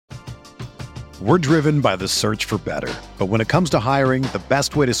We're driven by the search for better. But when it comes to hiring, the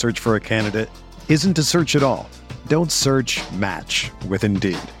best way to search for a candidate isn't to search at all. Don't search, match with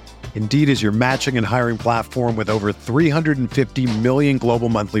Indeed. Indeed is your matching and hiring platform with over 350 million global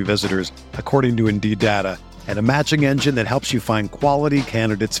monthly visitors, according to Indeed data, and a matching engine that helps you find quality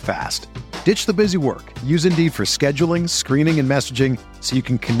candidates fast. Ditch the busy work. Use Indeed for scheduling, screening, and messaging so you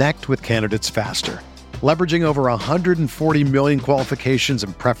can connect with candidates faster. Leveraging over 140 million qualifications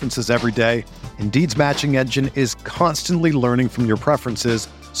and preferences every day, Indeed's matching engine is constantly learning from your preferences,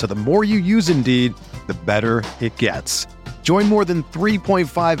 so the more you use Indeed, the better it gets. Join more than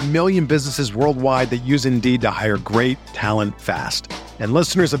 3.5 million businesses worldwide that use Indeed to hire great talent fast. And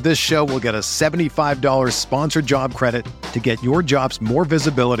listeners of this show will get a $75 sponsored job credit to get your jobs more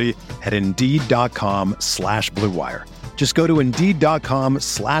visibility at Indeed.com/Blue Wire. Just go to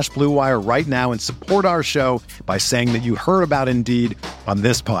Indeed.com/Blue Wire right now and support our show by saying that you heard about Indeed on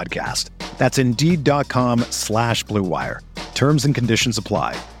this podcast. That's Indeed.com/Blue Wire. Terms and conditions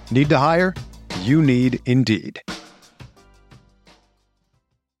apply. Need to hire? You need Indeed.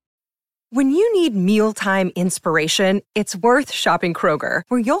 When you need mealtime inspiration, it's worth shopping Kroger,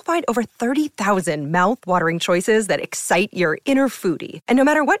 where you'll find over 30,000 mouth-watering choices that excite your inner foodie. And no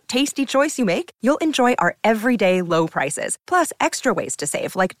matter what tasty choice you make, you'll enjoy our everyday low prices, plus extra ways to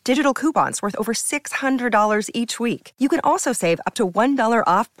save, like digital coupons worth over $600 each week. You can also save up to $1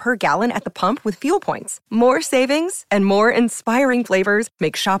 off per gallon at the pump with fuel points. More savings and more inspiring flavors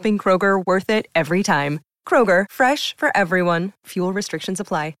make shopping Kroger worth it every time. Kroger, fresh for everyone. Fuel restrictions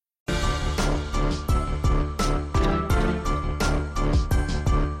apply.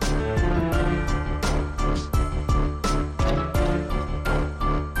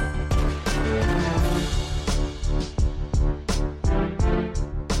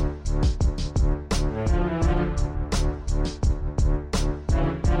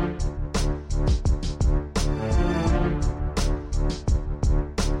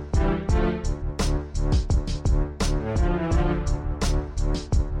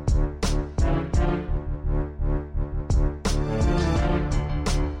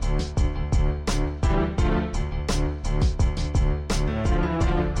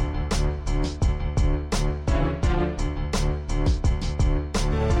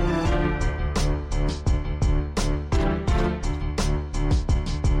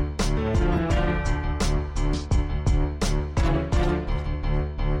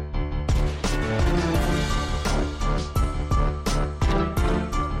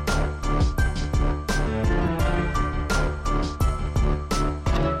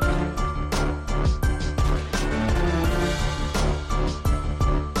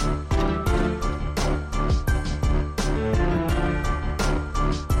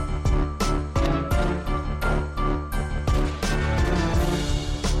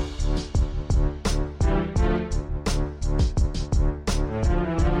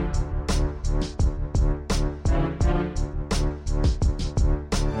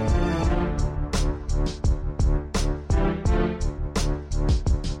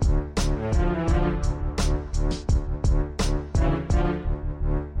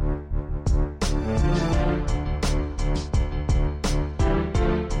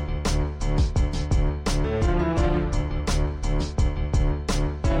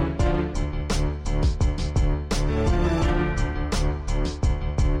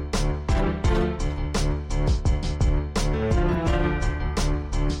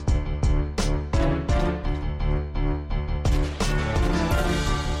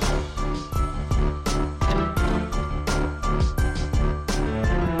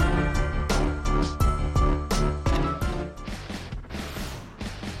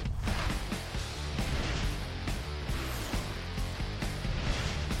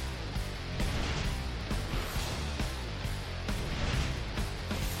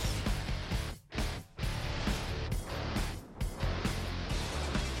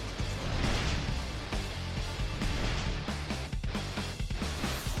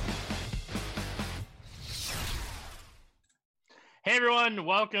 Hey everyone,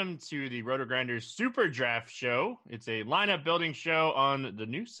 welcome to the RotoGrinders Super Draft Show. It's a lineup building show on the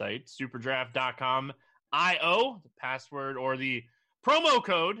new site, superdraft.com.io. The password or the promo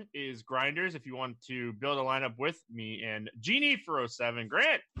code is Grinders if you want to build a lineup with me and Genie407.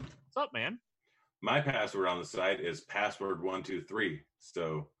 Grant, what's up, man? My password on the site is password123,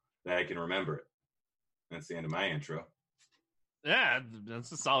 so that I can remember it. That's the end of my intro. Yeah,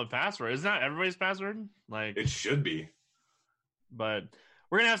 that's a solid password. Isn't that everybody's password? Like it should be. But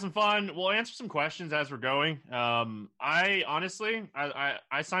we're gonna have some fun. We'll answer some questions as we're going. I honestly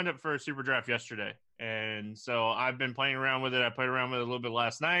signed up for a super draft yesterday, and so I've been playing around with it. I played around with it a little bit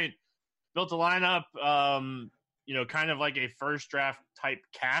last night. built a lineup, kind of like a first draft type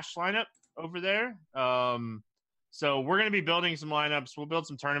cash lineup over there. So we're going to be building some lineups. We'll build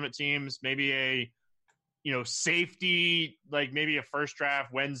some tournament teams, maybe a, safety, like maybe a first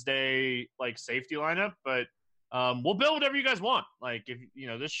draft Wednesday, like safety lineup, but we'll build whatever you guys want. Like if,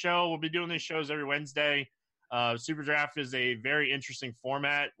 this show, we'll be doing these shows every Wednesday. Super Draft is a very interesting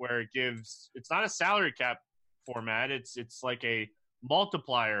format where it's not a salary cap format. It's like a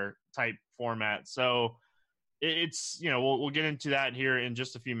multiplier type format. So it's, we'll get into that here in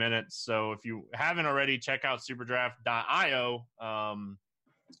just a few minutes. So if you haven't already, check out superdraft.io.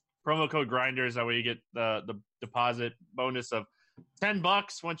 Promo code Grinders. That way you get the deposit bonus of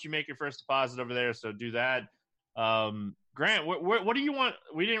 $10 once you make your first deposit over there. So do that. Grant, what do you want?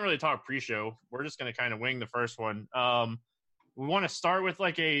 We didn't really talk pre-show. We're just going to kind of wing the first one. We want to start with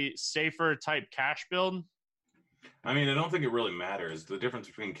like a safer type cash build. I mean, I don't think it really matters. The difference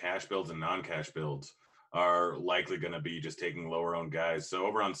between cash builds and non-cash builds are likely going to be just taking lower owned guys. So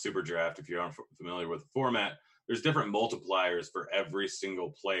over on Super Draft, if you aren't familiar with the format, there's different multipliers for every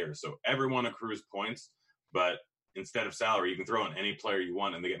single player. So everyone accrues points, but instead of salary, you can throw in any player you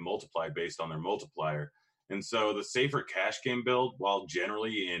want and they get multiplied based on their multiplier. And so the safer cash game build, while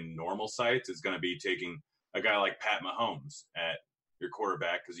generally in normal sites, is going to be taking a guy like Pat Mahomes at your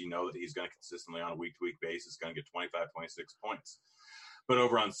quarterback because you know that he's going to consistently on a week-to-week basis going to get 25, 26 points. But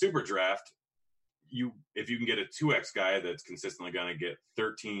over on Super Draft, if you can get a 2X guy that's consistently going to get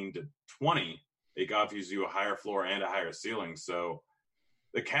 13 to 20, it offers you a higher floor and a higher ceiling. So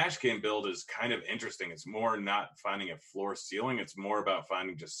the cash game build is kind of interesting. It's more not finding a floor ceiling. It's more about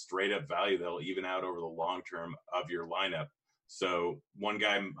finding just straight up value that'll even out over the long term of your lineup. So one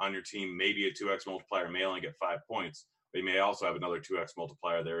guy on your team, maybe a 2X multiplier may only get 5 points, but he may also have another 2X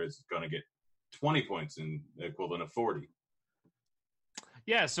multiplier there is going to get 20 points in the equivalent of 40.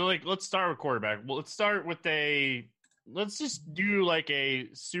 Yeah, so let's start with quarterback. Well, let's just do like a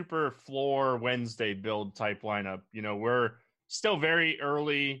super floor Wednesday build type lineup. We're still very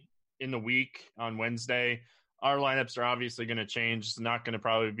early in the week on Wednesday. Our lineups are obviously going to change. It's not going to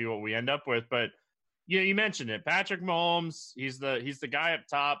probably be what we end up with, but you mentioned it. Patrick Mahomes, he's the guy up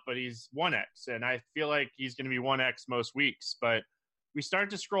top, but he's 1X, and I feel like he's going to be 1X most weeks. But we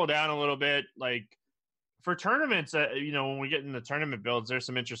start to scroll down a little bit, like for tournaments, when we get in the tournament builds, there's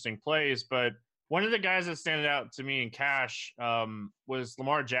some interesting plays, but one of the guys that standed out to me in cash was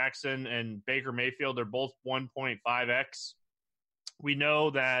Lamar Jackson and Baker Mayfield. They're both 1.5X. We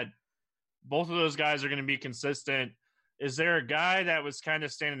know that both of those guys are going to be consistent. Is there a guy that was kind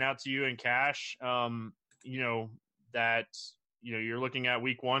of standing out to you in cash, that, you're looking at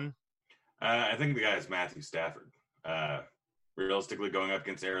week one? I think the guy is Matthew Stafford. Realistically, going up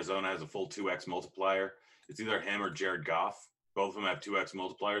against Arizona has a full 2X multiplier. It's either him or Jared Goff. Both of them have 2X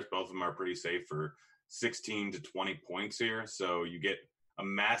multipliers. Both of them are pretty safe for 16 to 20 points here. So you get a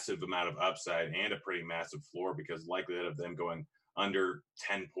massive amount of upside and a pretty massive floor because the likelihood of them going under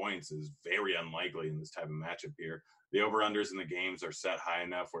 10 points is very unlikely in this type of matchup here. The over-unders in the games are set high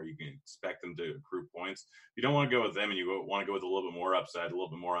enough where you can expect them to accrue points. If you don't want to go with them and you want to go with a little bit more upside, a little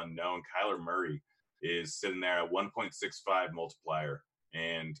bit more unknown, Kyler Murray is sitting there at 1.65 multiplier,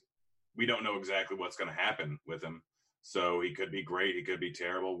 and we don't know exactly what's going to happen with him. So he could be great. He could be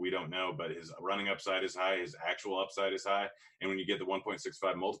terrible. We don't know, but his running upside is high. His actual upside is high. And when you get the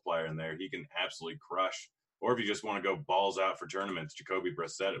 1.65 multiplier in there, he can absolutely crush. Or if you just want to go balls out for tournaments, Jacoby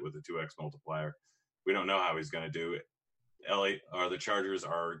Brissett with a 2X multiplier. We don't know how he's going to do it. The Chargers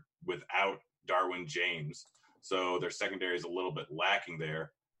are without Darwin James. So their secondary is a little bit lacking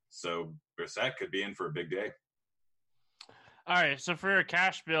there. So Brissett could be in for a big day. All right, so for a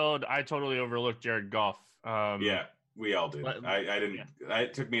cash build, I totally overlooked Jared Goff. Yeah, we all did. I didn't. Yeah.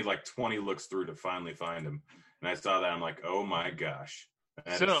 It took me like 20 looks through to finally find him, and I saw that. I'm like, oh my gosh,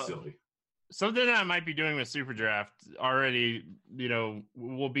 that is silly. Something that I might be doing with Super Draft already,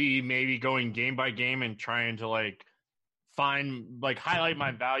 will be maybe going game by game and trying to highlight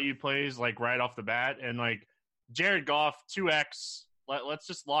my value plays right off the bat, and Jared Goff 2X. Let's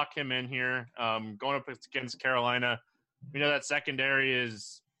just lock him in here. Going up against Carolina. We know that secondary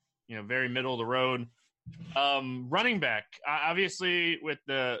is, very middle of the road. Running back, obviously, with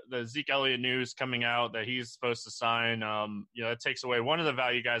the Zeke Elliott news coming out that he's supposed to sign, that takes away one of the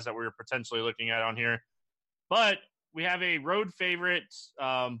value guys that we were potentially looking at on here. But we have a road favorite,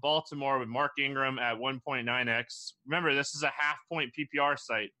 Baltimore, with Mark Ingram at 1.9X. Remember, this is a half-point PPR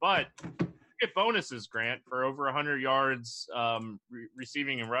site, but you get bonuses, Grant, for over 100 yards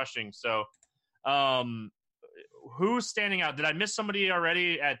receiving and rushing. So, who's standing out? Did I miss somebody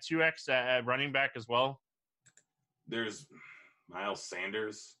already at 2X at running back as well? There's Miles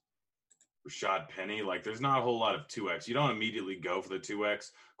Sanders. Rashad Penny. Like, there's not a whole lot of 2X. You don't immediately go for the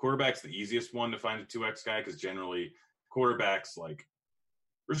 2X. Quarterback's the easiest one to find a 2X guy because generally quarterbacks, like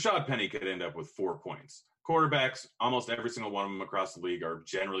Rashad Penny, could end up with 4 points. Quarterbacks, almost every single one of them across the league are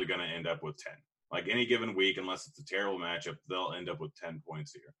generally going to end up with 10. Like any given week, unless it's a terrible matchup, they'll end up with 10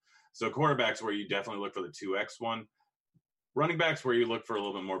 points here. So quarterbacks where you definitely look for the 2X one. Running backs where you look for a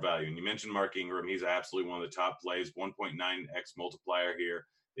little bit more value. And you mentioned Mark Ingram. He's absolutely one of the top plays. 1.9x multiplier here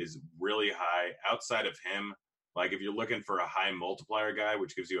is really high. Outside of him, like if you're looking for a high multiplier guy,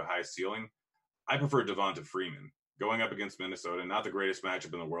 which gives you a high ceiling, I prefer Devonta Freeman. Going up against Minnesota, not the greatest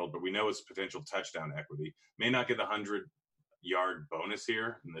matchup in the world, but we know his potential touchdown equity. May not get the 100-yard bonus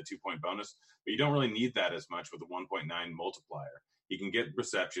here and the 2-point bonus, but you don't really need that as much with a 1.9 multiplier. He can get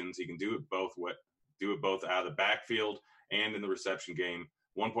receptions. He can do it both out of the backfield and in the reception game.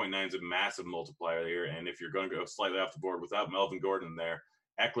 1.9 is a massive multiplier here, and if you're going to go slightly off the board without Melvin Gordon there,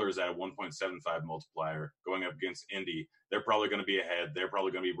 Eckler is at a 1.75 multiplier going up against Indy. They're probably going to be ahead. They're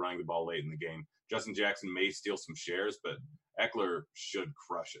probably going to be running the ball late in the game. Justin Jackson may steal some shares, but Eckler should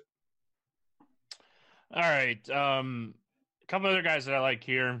crush it. All right. A couple other guys that I like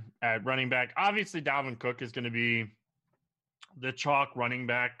here at running back. Obviously, Dalvin Cook is going to be the chalk running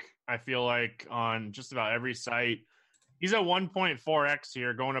back, I feel like, on just about every site. He's at 1.4x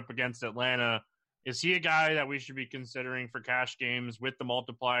here going up against Atlanta. Is he a guy that we should be considering for cash games with the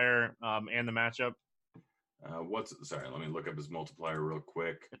multiplier and the matchup? Sorry, let me look up his multiplier real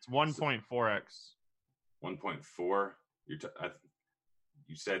quick. It's 1.4x. 1.4. You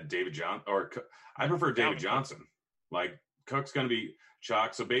said David Johnson, or I prefer David Johnson. Like, Cook's going to be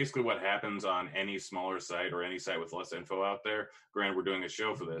chalk. So basically what happens on any smaller site or any site with less info out there, granted we're doing a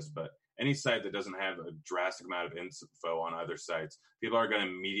show for this, but any site that doesn't have a drastic amount of info on other sites, people are going to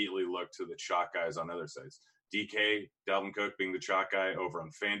immediately look to the chalk guys on other sites. DK, Dalvin Cook being the chalk guy, over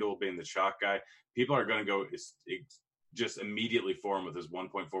on FanDuel being the chalk guy. People are going to go just immediately for him with his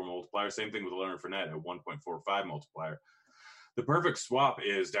 1.4 multiplier. Same thing with Leonard Fournette at 1.45 multiplier. The perfect swap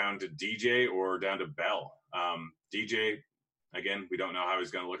is down to DJ or down to Bell. DJ, again, we don't know how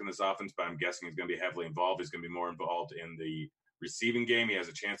he's going to look in this offense, but I'm guessing he's going to be heavily involved. He's going to be more involved in the receiving game. He has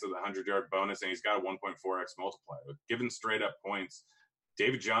a chance of the 100-yard bonus, and he's got a 1.4x multiplier. Given straight up points,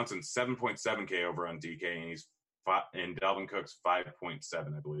 David Johnson 7.7K over on DK, and Dalvin Cook's 5.7,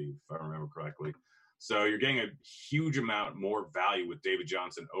 I believe, if I remember correctly. So you're getting a huge amount more value with David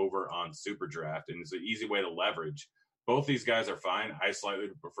Johnson over on SuperDraft, and it's an easy way to leverage. Both these guys are fine. I slightly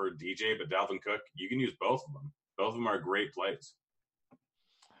prefer DJ, but Dalvin Cook, you can use both of them. Both of them are great plays.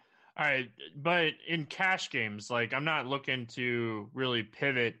 All right, but in cash games, like, I'm not looking to really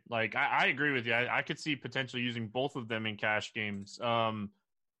pivot. Like, I agree with you. I could see potentially using both of them in cash games.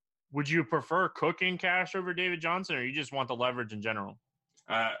 Would you prefer Cook in cash over David Johnson, or you just want the leverage in general?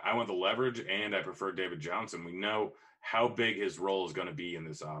 I want the leverage, and I prefer David Johnson. We know how big his role is going to be in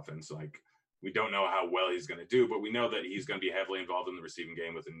this offense. Like, we don't know how well he's going to do, but we know that he's going to be heavily involved in the receiving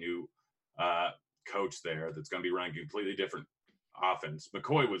game with a new coach there that's going to be running a completely different offense.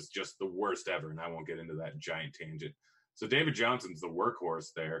 McCoy was just the worst ever, and I won't get into that giant tangent. So David Johnson's the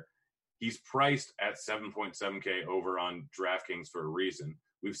workhorse there. He's priced at 7.7K over on DraftKings for a reason.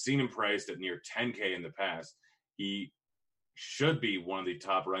 We've seen him priced at near 10K in the past. He should be one of the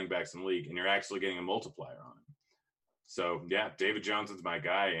top running backs in the league, and you're actually getting a multiplier on him. So, yeah, David Johnson's my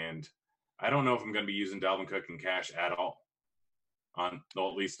guy, and I don't know if I'm going to be using Dalvin Cook in cash at all. At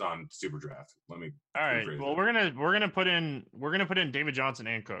least on SuperDraft. Let me. All right. Well, we're gonna put in David Johnson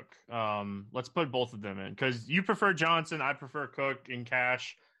and Cook. Let's put both of them in because you prefer Johnson, I prefer Cook in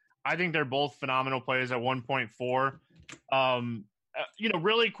cash. I think they're both phenomenal plays at 1.4.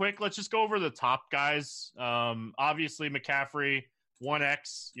 Really quick, let's just go over the top guys. Obviously McCaffrey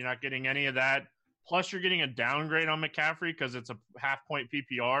 1x. You're not getting any of that. Plus, you're getting a downgrade on McCaffrey because it's a half-point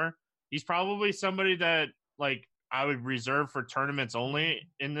PPR. He's probably somebody that I would reserve for tournaments only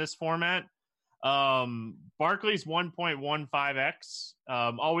in this format. Barkley's 1.15x.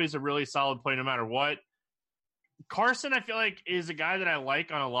 Always a really solid play no matter what. Carson, I feel like, is a guy that I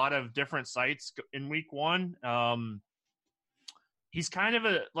like on a lot of different sites in week one. He's kind of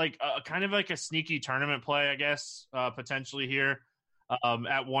a sneaky tournament play, I guess, potentially here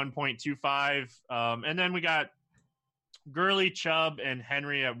at 1.25. And then we got Gurley, Chubb, and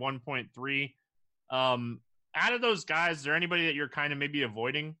Henry at 1.3. Out of those guys, is there anybody that you're kind of maybe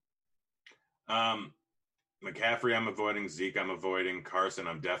avoiding? McCaffrey, I'm avoiding. Zeke, I'm avoiding. Carson,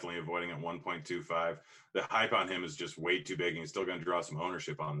 I'm definitely avoiding at 1.25. The hype on him is just way too big, and he's still going to draw some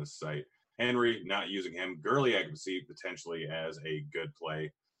ownership on this site. Henry, not using him. Gurley, I can see potentially as a good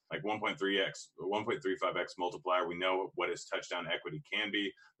play. like 1.35x multiplier. We know what his touchdown equity can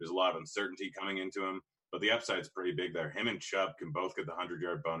be. There's a lot of uncertainty coming into him, but the upside's pretty big there. Him and Chubb can both get the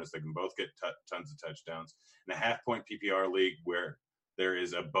 100-yard bonus. They can both get tons of touchdowns. In a half-point PPR league where there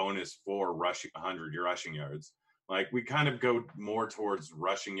is a bonus for 100 rushing yards, like we kind of go more towards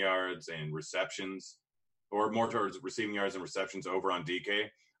rushing yards and receptions, or more towards receiving yards and receptions over on DK.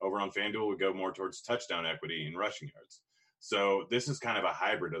 Over on FanDuel, we go more towards touchdown equity and rushing yards. So this is kind of a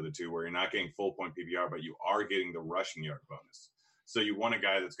hybrid of the two where you're not getting full point PPR, but you are getting the rushing yard bonus. So you want a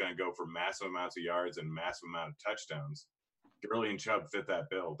guy that's going to go for massive amounts of yards and massive amount of touchdowns. Gurley and Chubb fit that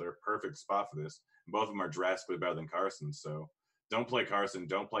bill. They're a perfect spot for this. Both of them are drastically better than Carson. So don't play Carson.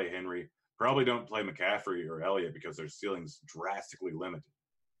 Don't play Henry. Probably don't play McCaffrey or Elliott because their ceiling's drastically limited.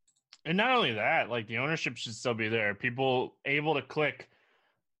 And not only that, like the ownership should still be there. People able to click,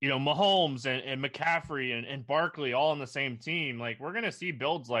 Mahomes and McCaffrey and Barkley all on the same team. Like we're going to see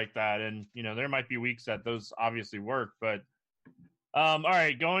builds like that. And, there might be weeks that those obviously work, but all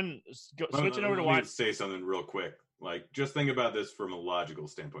right, switching over to Let me say something real quick. Like just think about this from a logical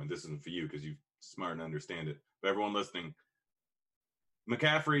standpoint. This isn't for you because you're smart and understand it, but everyone listening,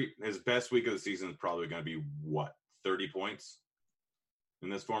 McCaffrey, his best week of the season is probably going to be 30 points in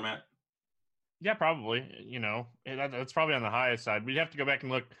this format? Yeah, probably. That's probably on the highest side. We'd have to go back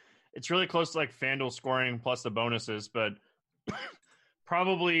and look. It's really close to like FanDuel scoring plus the bonuses, but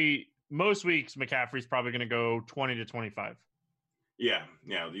probably most weeks McCaffrey's probably going to go 20 to 25. Yeah.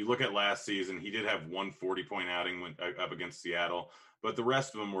 You look at last season, he did have one 40-point outing up against Seattle, but the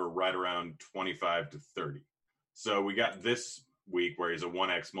rest of them were right around 25 to 30. So we got this week where he's a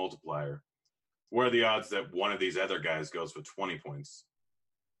 1x multiplier. What are the odds that one of these other guys goes for 20 points?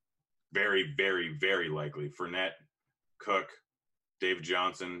 Very, very, very likely. Fournette, Cook, David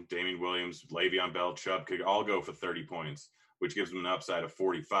Johnson, Damian Williams, Le'Veon Bell, Chubb could all go for 30 points, which gives him an upside of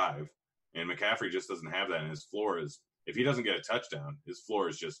 45. And McCaffrey just doesn't have that. And his floor is, if he doesn't get a touchdown, his floor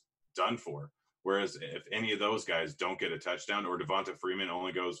is just done for. Whereas if any of those guys don't get a touchdown, or Devonta Freeman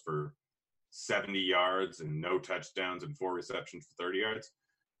only goes for 70 yards and no touchdowns and 4 receptions for 30 yards,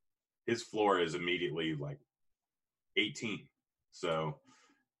 his floor is immediately like 18. So,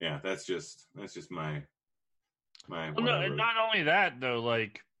 yeah, that's just my. Well, no, not only that though,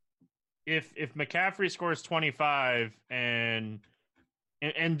 like if McCaffrey scores 25 and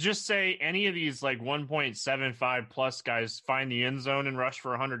just say any of these like 1.75 plus guys find the end zone and rush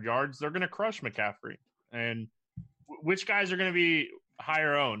for 100 yards, they're going to crush McCaffrey. And which guys are going to be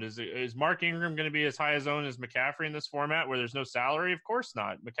higher owned? Is Mark Ingram going to be as high as owned as McCaffrey in this format where there's no salary? Of course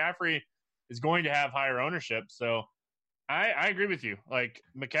not. McCaffrey is going to have higher ownership. So I agree with you. Like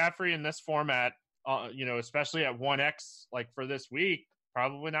McCaffrey in this format, especially at 1x, like for this week,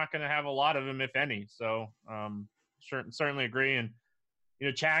 probably not going to have a lot of them, if any. So certainly agree. And,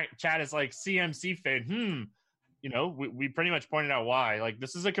 chat is like CMC fade. We pretty much pointed out why. Like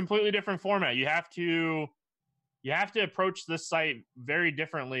this is a completely different format. You have to approach this site very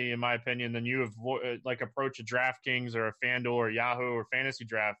differently, in my opinion, than you approach a DraftKings or a FanDuel or Yahoo or Fantasy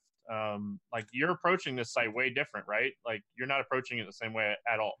Draft. Like you're approaching this site way different, right? Like you're not approaching it the same way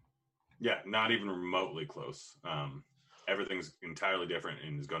at all. Yeah, not even remotely close. Everything's entirely different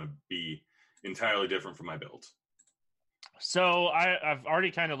and is going to be entirely different from my build. So I've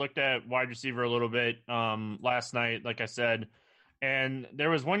already kind of looked at wide receiver a little bit last night, like I said, and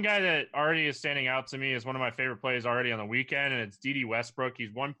there was one guy that already is standing out to me as one of my favorite plays already on the weekend, and it's Dede Westbrook.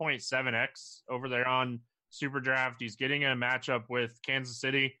 He's 1.7x over there on SuperDraft. He's getting a matchup with Kansas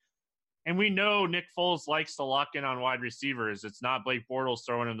City. And we know Nick Foles likes to lock in on wide receivers. It's not Blake Bortles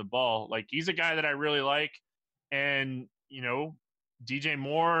throwing him the ball. Like he's a guy that I really like. And, DJ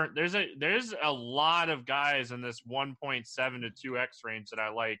Moore, there's a lot of guys in this 1.7 to 2x range that I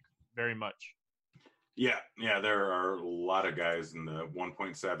like very much. Yeah, there are a lot of guys in the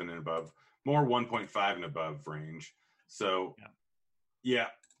 1.7 and above, more 1.5 and above range. So, yeah,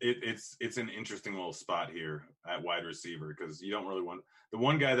 it's an interesting little spot here at wide receiver because you don't really want – the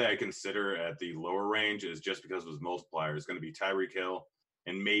one guy that I consider at the lower range is just because of his multiplier is going to be Tyreek Hill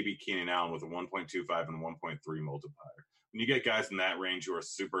and maybe Keenan Allen with a 1.25 and 1.3 multiplier. When you get guys in that range who are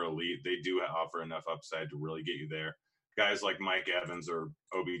super elite, they do offer enough upside to really get you there. Guys like Mike Evans or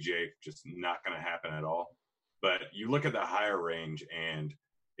OBJ, just not going to happen at all. But you look at the higher range, and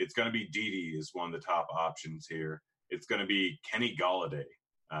it's going to be Dede is one of the top options here. It's going to be Kenny Golladay.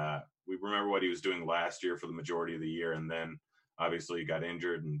 We remember what he was doing last year for the majority of the year, and then obviously he got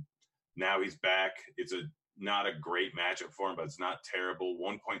injured, and now he's back. It's not a great matchup for him, but it's not terrible.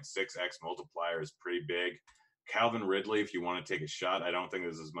 1.6x multiplier is pretty big. Calvin Ridley, if you want to take a shot, I don't think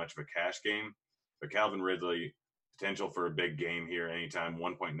this is much of a cash game, but Calvin Ridley potential for a big game here anytime,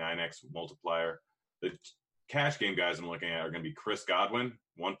 1.9x multiplier. The cash game guys I'm looking at are going to be Chris Godwin,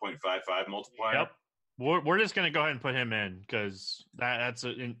 1.55 multiplier. Yep. We're just going to go ahead and put him in because that's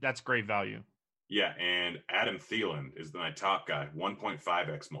great value. Yeah, and Adam Thielen is my top guy,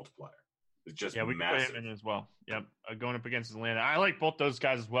 1.5x multiplier. It's just we massive. can put him in as well. Yep, going up against Atlanta. I like both those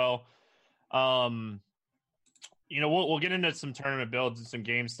guys as well. We'll get into some tournament builds and some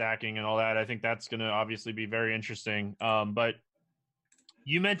game stacking and all that. I think that's going to obviously be very interesting. But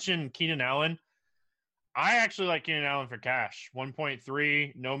you mentioned Keenan Allen. I actually like Keenan Allen for cash.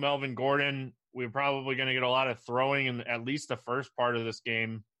 1.3, no Melvin Gordon. We're probably going to get a lot of throwing in at least the first part of this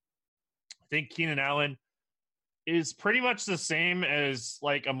game. I think Keenan Allen is pretty much the same as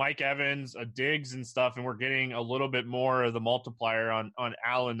like a Mike Evans, a Diggs and stuff, and we're getting a little bit more of the multiplier on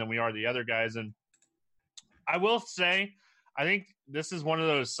Allen than we are the other guys. And I will say, I think this is one of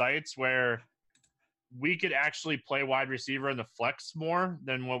those sites where we could actually play wide receiver in the flex more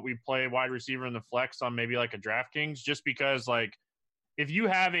than what we play wide receiver in the flex on maybe like a DraftKings, just because like if you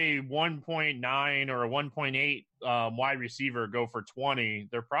have a 1.9 or a 1.8 wide receiver go for 20,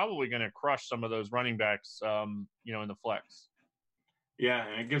 they're probably going to crush some of those running backs, in the flex. Yeah,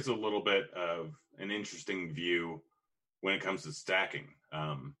 and it gives a little bit of an interesting view when it comes to stacking.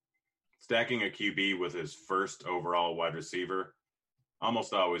 Stacking a QB with his first overall wide receiver,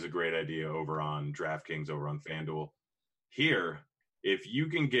 almost always a great idea over on DraftKings, over on FanDuel. Here, if you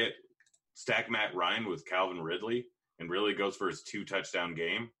can stack Matt Ryan with Calvin Ridley and really goes for his 2-touchdown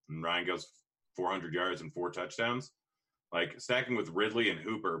game, and Ryan goes 400 yards and 4 touchdowns, like stacking with Ridley and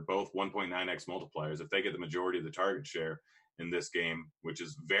Hooper, both 1.9x multipliers, if they get the majority of the target share in this game, which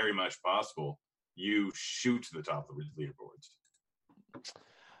is very much possible, you shoot to the top of the leaderboards.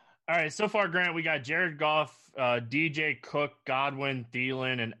 All right, so far, Grant, we got Jared Goff, DJ Cook, Godwin,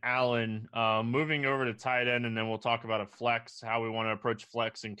 Thielen, and Allen. Moving over to tight end, and then we'll talk about a flex, how we want to approach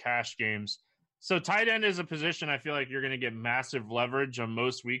flex and cash games. So tight end is a position I feel like you're going to get massive leverage on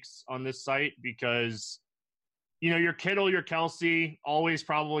most weeks on this site because, your Kittle, your Kelsey, always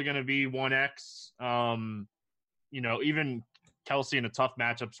probably going to be 1x. Even Kelsey in a tough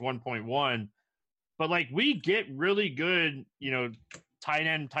matchup's 1.1. But, like, we get really good, tight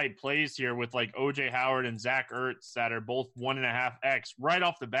end type plays here with like OJ Howard and Zach Ertz that are both 1.5x right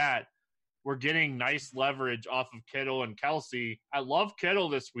off the bat. We're getting nice leverage off of Kittle and Kelsey. I love Kittle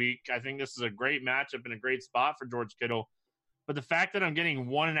this week. I think this is a great matchup and a great spot for George Kittle. But the fact that I'm getting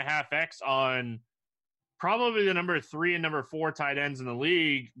 1.5x on probably the number 3 and number 4 tight ends in the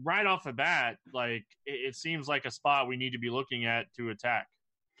league right off the bat, like it seems like a spot we need to be looking at to attack.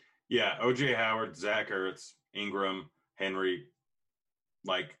 Yeah, OJ Howard, Zach Ertz, Ingram, Henry.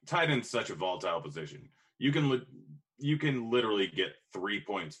 Like, tight end's such a volatile position. You can literally get 3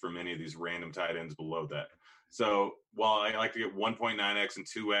 points from any of these random tight ends below that. So while I like to get 1.9x and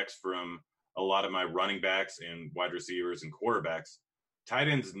 2x from a lot of my running backs and wide receivers and quarterbacks, tight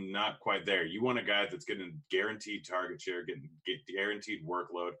end's not quite there. You want a guy that's getting guaranteed target share, get guaranteed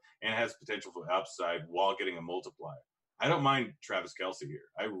workload, and has potential for upside while getting a multiplier. I don't mind Travis Kelce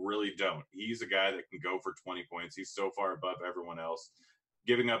here. I really don't. He's a guy that can go for 20 points. He's so far above everyone else.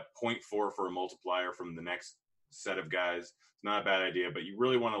 Giving up 0.4 for a multiplier from the next set of guys is not a bad idea, but you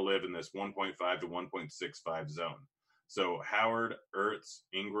really want to live in this 1.5 to 1.65 zone. So Howard, Ertz,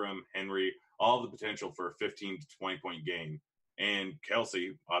 Ingram, Henry, all the potential for a 15 to 20-point game. And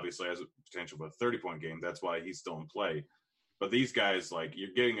Kelsey obviously has a potential for a 30-point game. That's why he's still in play. But these guys, like,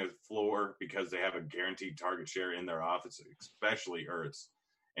 you're getting a floor because they have a guaranteed target share in their offense, especially Ertz.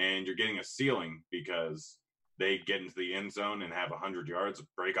 And you're getting a ceiling because they get into the end zone and have 100 yards,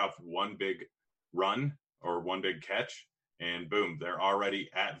 break off one big run or one big catch, and boom, they're already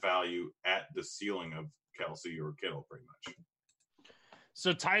at value at the ceiling of Kelsey or Kittle pretty much.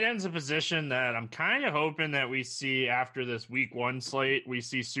 So tight end's a position that I'm kind of hoping that we see after this week 1 slate. We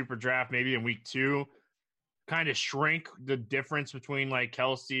see super draft maybe in week 2 kind of shrink the difference between like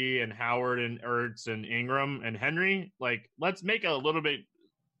Kelsey and Howard and Ertz and Ingram and Henry. Like, let's make it a little bit,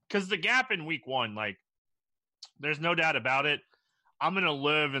 because the gap in week 1, like, there's no doubt about it. I'm going to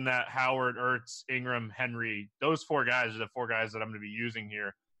live in that Howard, Ertz, Ingram, Henry. Those 4 guys are the 4 guys that I'm going to be using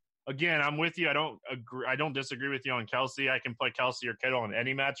here. Again, I'm with you. I don't disagree with you on Kelsey. I can play Kelsey or Kittle in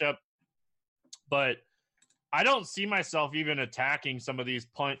any matchup. But I don't see myself even attacking some of these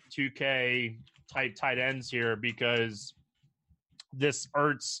punt 2K type tight ends here because this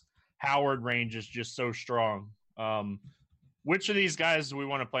Ertz Howard range is just so strong. Which of these guys do we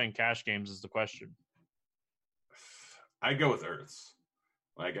want to play in cash games is the question. I'd go with Ertz.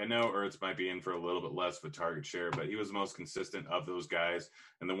 Like, I know Ertz might be in for a little bit less of a target share, but he was the most consistent of those guys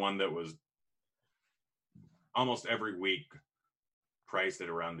and the one that was almost every week priced at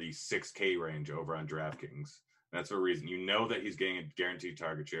around the 6K range over on DraftKings. That's the reason. You know that he's getting a guaranteed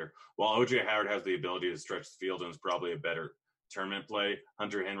target share. While OJ Howard has the ability to stretch the field and is probably a better tournament play,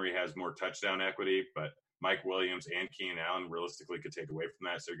 Hunter Henry has more touchdown equity, but Mike Williams and Keenan Allen realistically could take away from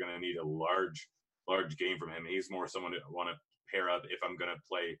that. So you're going to need a large game from him. He's more someone to want to pair up. If I'm going to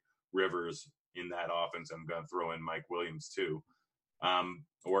play Rivers in that offense, I'm going to throw in Mike Williams too.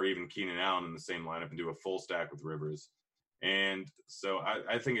 Or even Keenan Allen in the same lineup and do a full stack with Rivers. And so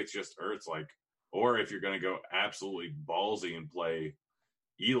I think it's just Ertz, or if you're going to go absolutely ballsy and play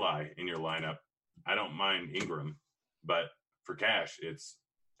Eli in your lineup, I don't mind Ingram. But for cash, it's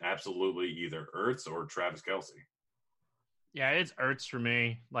absolutely either Ertz or Travis Kelce. Yeah, it's Ertz for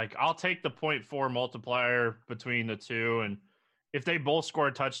me. I'll take the 0.4 multiplier between the two. And if they both score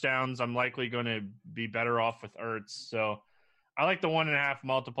touchdowns, I'm likely going to be better off with Ertz. So I like the 1.5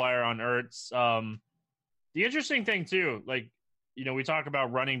 multiplier on Ertz. The interesting thing too, we talk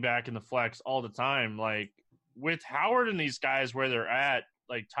about running back in the flex all the time. With Howard and these guys where they're at,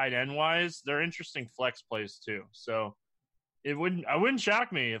 tight end wise, they're interesting flex plays too. So I wouldn't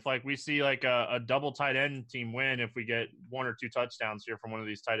shock me if we see a double tight end team win if we get 1 or 2 touchdowns here from one of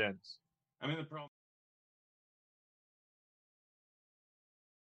these tight ends. I mean, the problem.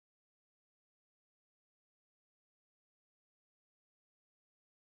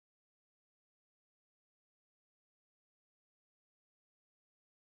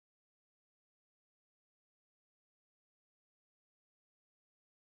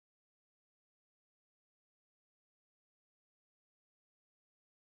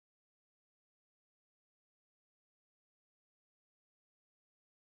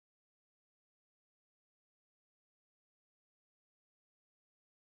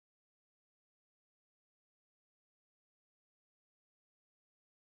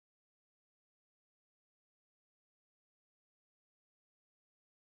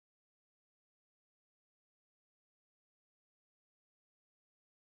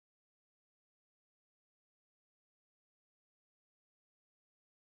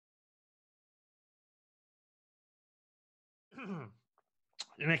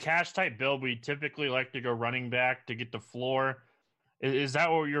 In a cash type build, we typically like to go running back to get the floor. Is that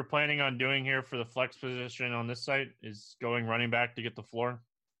what you're planning on doing here for the flex position on this site? Is going running back to get the floor?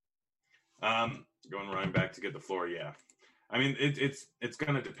 Going running back to get the floor, yeah. I mean, it's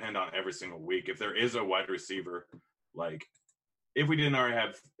going to depend on every single week. If there is a wide receiver, if we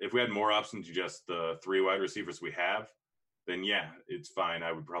had more options to just the 3 wide receivers we have, then yeah, it's fine.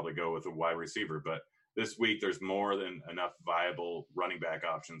 I would probably go with a wide receiver, but this week, there's more than enough viable running back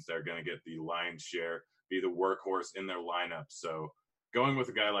options that are going to get the lion's share, be the workhorse in their lineup. So going with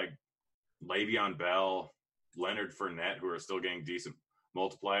a guy like Le'Veon Bell, Leonard Fournette, who are still getting decent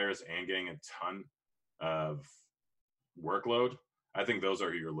multipliers and getting a ton of workload, I think those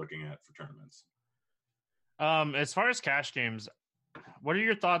are who you're looking at for tournaments. As far as cash games, what are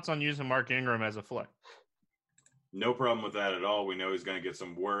your thoughts on using Mark Ingram as a flex? No problem with that at all. We know he's going to get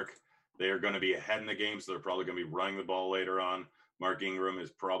some work. They are going to be ahead in the game, so they're probably going to be running the ball later on. Mark Ingram is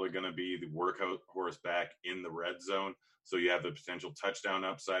probably going to be the workhorse back in the red zone, so you have the potential touchdown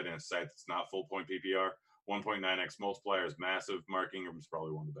upside in a site that's not full point PPR. 1.9x multiplier is massive. Mark Ingram is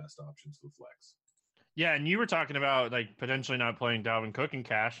probably one of the best options for the flex. Yeah, and you were talking about potentially not playing Dalvin Cook in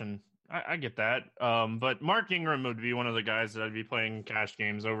cash, and I get that. But Mark Ingram would be one of the guys that I'd be playing cash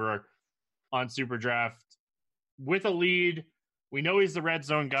games over on Super Draft with a lead. We know he's the red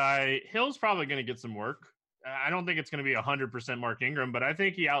zone guy. Hill's probably going to get some work. I don't think it's going to be 100% Mark Ingram, but I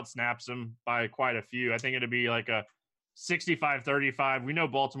think he outsnaps him by quite a few. I think it'll be a 65-35. We know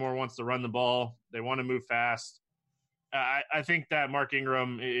Baltimore wants to run the ball. They want to move fast. I think that Mark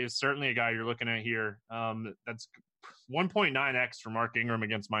Ingram is certainly a guy you're looking at here. That's 1.9x for Mark Ingram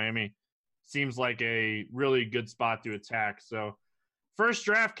against Miami. Seems like a really good spot to attack. So first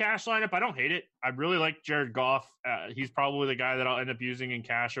draft cash lineup, I don't hate it. I really like Jared Goff. He's probably the guy that I'll end up using in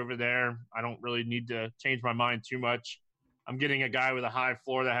cash over there. I don't really need to change my mind too much. I'm getting a guy with a high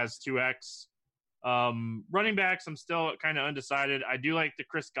floor that has 2x. Running backs, I'm still kind of undecided. I do like the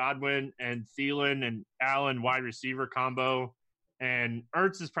Chris Godwin and Thielen and Allen wide receiver combo. And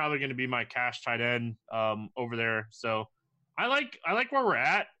Ertz is probably going to be my cash tight end over there. So I like where we're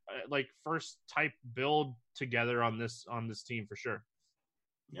at, first type build together on this team for sure.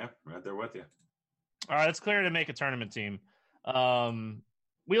 Yeah, right there with you. All right, it's clear to make a tournament team.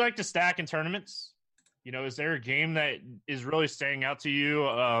 We like to stack in tournaments. Is there a game that is really staying out to you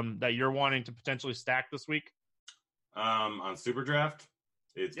that you're wanting to potentially stack this week? On Super Draft,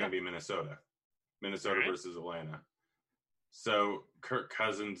 it's going to be Minnesota. Minnesota versus Atlanta. So Kirk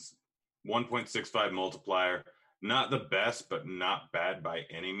Cousins 1.65 multiplier. Not the best, but not bad by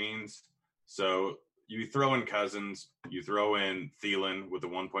any means. So you throw in Cousins, you throw in Thielen with a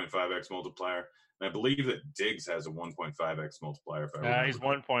 1.5x multiplier. And I believe that Diggs has a 1.5x multiplier. He's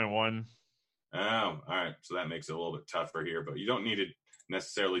 1.1. Oh, all right. So that makes it a little bit tougher here, but you don't need to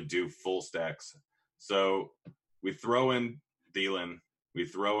necessarily do full stacks. So we throw in Thielen, we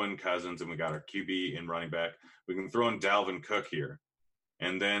throw in Cousins, and we got our QB and running back. We can throw in Dalvin Cook here.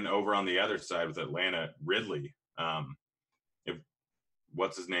 And then over on the other side with Atlanta, Ridley. If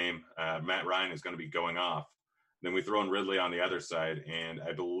what's his name, Matt Ryan is going to be going off, then we throw in Ridley on the other side, and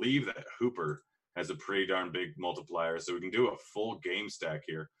I believe that Hooper has a pretty darn big multiplier, so we can do a full game stack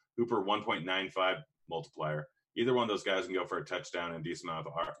here. Hooper 1.95 multiplier. Either one of those guys can go for a touchdown and a decent amount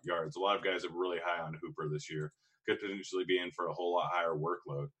of yards. A lot of guys are really high on Hooper this year. Could potentially be in for a whole lot higher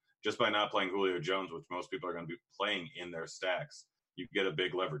workload just by not playing Julio Jones, which most people are going to be playing in their stacks. You get a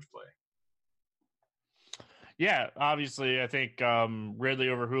big leverage play. Yeah, obviously, I think Ridley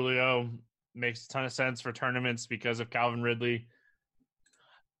over Julio makes a ton of sense for tournaments because of Calvin Ridley.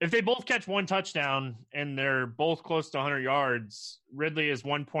 If they both catch one touchdown and they're both close to 100 yards, Ridley is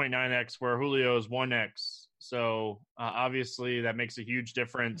 1.9x where Julio is 1x. So obviously that makes a huge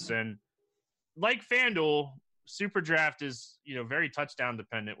difference. And like FanDuel, Super Draft is very touchdown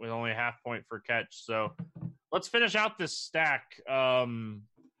dependent with only a half point for catch. So let's finish out this stack.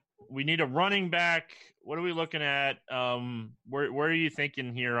 We need a running back. What are we looking at? Where are you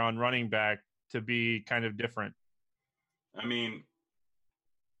thinking here on running back to be kind of different? I mean,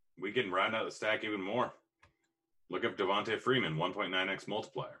 we can round out the stack even more. Look up Devontae Freeman, 1.9x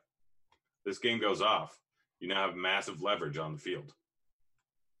multiplier. This game goes off. You now have massive leverage on the field.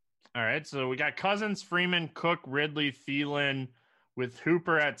 All right, so we got Cousins, Freeman, Cook, Ridley, Thielen with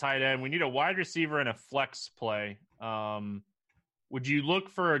Hooper at tight end. We need a wide receiver and a flex play. Would you look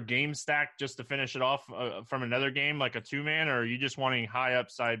for a game stack just to finish it off from another game, like a two-man, or are you just wanting high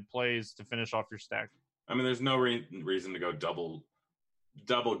upside plays to finish off your stack? I mean, there's no reason to go double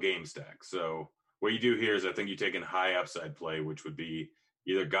game stack. So what you do here is I think you take in high upside play, which would be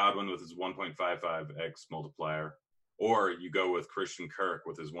either Godwin with his 1.55x multiplier, or you go with Christian Kirk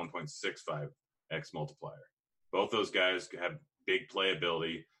with his 1.65x multiplier. Both those guys have big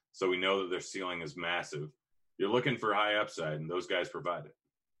playability, so we know that their ceiling is massive. You're looking for high upside, and those guys provide it.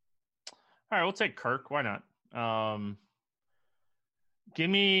 All right, we'll take Kirk. Why not? Give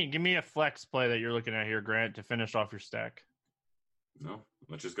me a flex play that you're looking at here, Grant, to finish off your stack. No,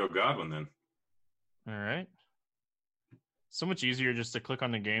 let's just go Godwin then. All right. So much easier just to click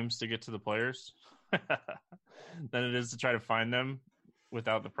on the games to get to the players than it is to try to find them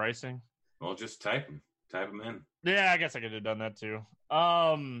without the pricing. Well, just type them in. Yeah, I guess I could have done that too.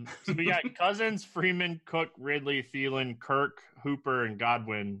 So we got Cousins, Freeman, Cook, Ridley, Thielen, Kirk, Hooper, and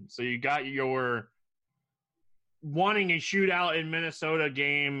Godwin. So you got your wanting a shootout in Minnesota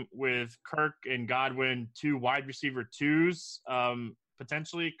game with Kirk and Godwin, two wide receiver twos.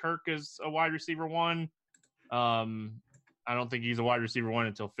 Potentially Kirk is a wide receiver one. I don't think he's a wide receiver one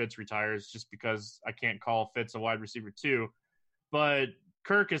until Fitz retires, just because I can't call Fitz a wide receiver two. But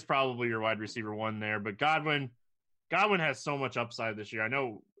Kirk is probably your wide receiver one there. But Godwin has so much upside this year. I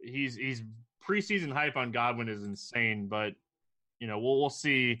know he's preseason hype on Godwin is insane, but we'll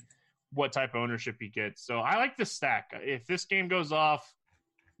see what type of ownership he gets. So I like the stack. If this game goes off,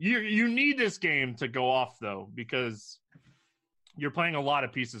 you need this game to go off though, because you're playing a lot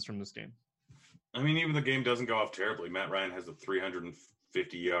of pieces from this game. I mean, even the game doesn't go off terribly. Matt Ryan has a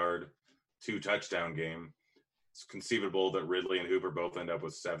 350-yard, 2-touchdown game. It's conceivable that Ridley and Hooper both end up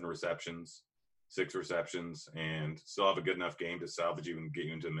with 7 receptions, 6 receptions, and still have a good enough game to salvage you and get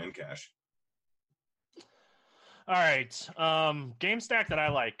you into min cash. All right. Game stack that I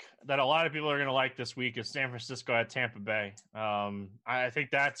like, that a lot of people are going to like this week, is San Francisco at Tampa Bay. I think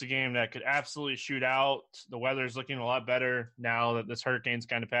that's a game that could absolutely shoot out. The weather's looking a lot better now that this hurricane's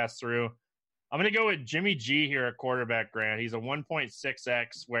kind of passed through. I'm going to go with Jimmy G here at quarterback, Grant. He's a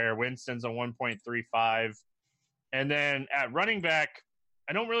 1.6x, where Winston's a 1.35. And then at running back,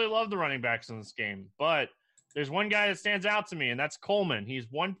 I don't really love the running backs in this game, but there's one guy that stands out to me, and that's Coleman. He's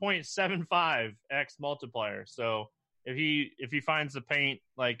 1.75x multiplier. So if he finds the paint,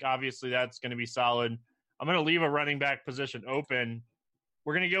 obviously that's going to be solid. I'm going to leave a running back position open.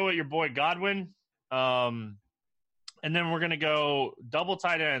 We're going to go with your boy Godwin. And then we're going to go double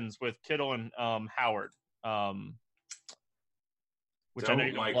tight ends with Kittle and Howard. Which I know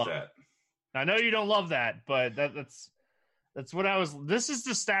you don't like love. That. I know you don't love that, but that's what I was. This is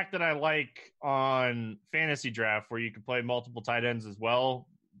the stack that I like on Fantasy Draft, where you can play multiple tight ends as well.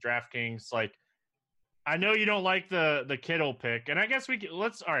 DraftKings, I know you don't like the Kittle pick, and I guess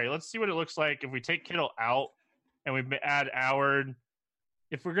let's see what it looks like if we take Kittle out and we add Howard.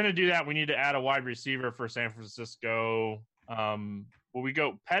 If we're gonna do that, we need to add a wide receiver for San Francisco. Will we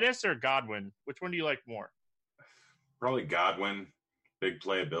go Pettis or Godwin? Which one do you like more? Probably Godwin, big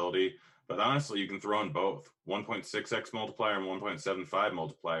playability. But honestly, you can throw in both 1.6x multiplier and 1.75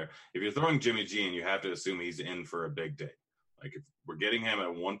 multiplier. If you're throwing Jimmy G, and you have to assume he's in for a big day. Like if we're getting him at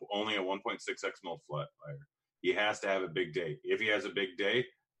only a 1.6x multiplier, he has to have a big day. If he has a big day,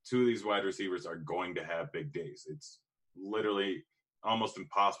 two of these wide receivers are going to have big days. It's literally almost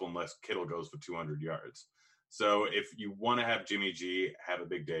impossible unless Kittle goes for 200 yards. So if you want to have Jimmy G have a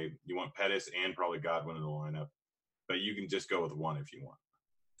big day, you want Pettis and probably Godwin in the lineup. But you can just go with one if you want.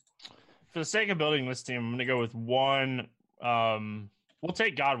 For the sake of building this team, I'm going to go with one. We'll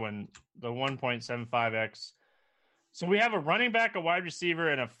take Godwin, the 1.75x. So we have a running back, a wide receiver,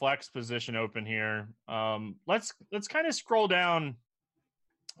 and a flex position open here. Let's kind of scroll down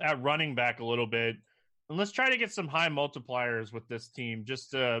at running back a little bit, and let's try to get some high multipliers with this team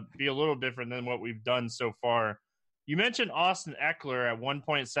just to be a little different than what we've done so far. You mentioned Austin Eckler at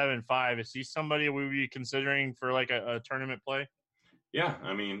 1.75. Is he somebody we would be considering for like a tournament play? Yeah,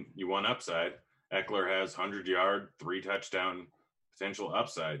 I mean, you want upside. Eckler has 100-yard, 3-touchdown potential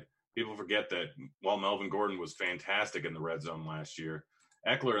upside. People forget that while Melvin Gordon was fantastic in the red zone last year,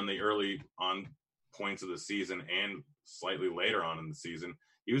 Eckler in the early on points of the season and slightly later on in the season,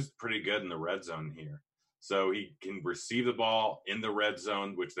 he was pretty good in the red zone here. So he can receive the ball in the red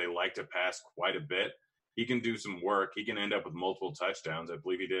zone, which they like to pass quite a bit. He can do some work. He can end up with multiple touchdowns. I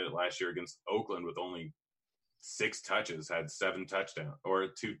believe he did it last year against Oakland with only 6 touches, had 2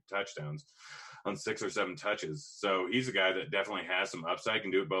 touchdowns on 6 or 7 touches. So he's a guy that definitely has some upside, can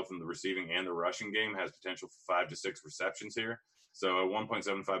do it both in the receiving and the rushing game, has potential for 5 to 6 receptions here. So a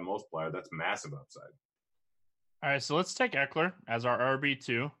 1.75 multiplier, that's massive upside. All right, so let's take Eckler as our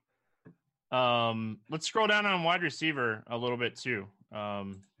RB2. Let's scroll down on wide receiver a little bit too.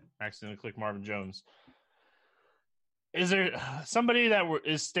 Accidentally click Marvin Jones. Is there somebody that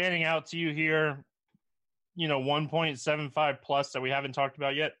is standing out to you here? 1.75 plus that we haven't talked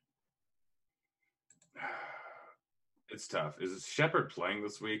about yet? It's tough. Is Shepard playing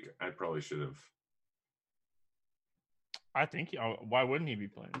this week? I probably should have. I think. Why wouldn't he be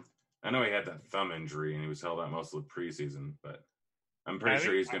playing? I know he had that thumb injury and he was held out most of the preseason, but I'm pretty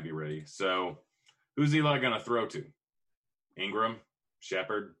sure he's going to be ready. So who's Eli going to throw to? Ingram,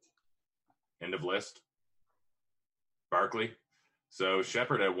 Shepard, end of list, Barkley. So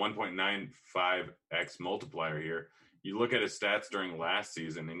Shepard at 1.95x multiplier here. You look at his stats during last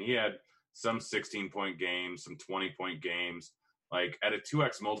season, and he had some 16-point games, some 20-point games. Like at a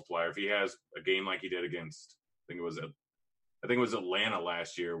 2x multiplier, if he has a game like he did against, I think it was Atlanta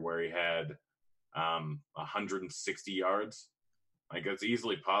last year, where he had 160 yards. Like that's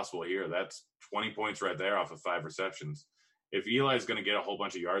easily possible here. That's 20 points right there off of 5 receptions. If Eli's going to get a whole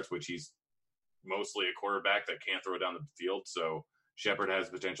bunch of yards, which he's mostly a quarterback that can't throw down the field, so Shepard has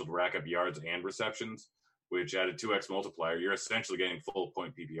potential to rack up yards and receptions, which at a 2x multiplier, you're essentially getting full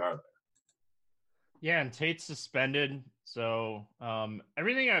point PPR there. Yeah, and Tate's suspended. So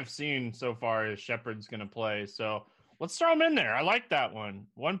everything I've seen so far is Shepard's going to play. So let's throw him in there. I like that one.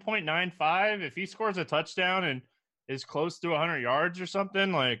 1.95. If he scores a touchdown and is close to 100 yards or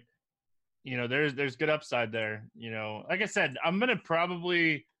something, like, there's good upside there. Like I said, I'm going to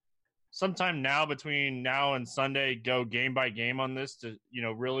probably sometime now between now and Sunday go game by game on this to,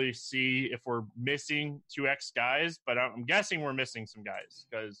 really see if we're missing 2X guys. But I'm guessing we're missing some guys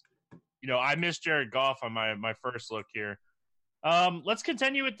because, I missed Jared Goff on my first look here. Let's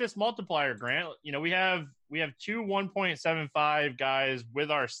continue with this multiplier, Grant. We have 2 1.75 guys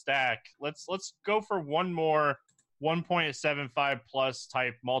with our stack. Let's go for one more 1.75 plus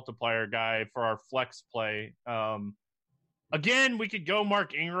type multiplier guy for our flex play. Again, we could go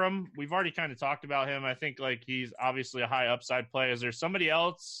Mark Ingram. We've already kind of talked about him. I think he's obviously a high upside play. Is there somebody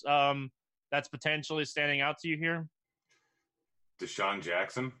else that's potentially standing out to you here? Deshaun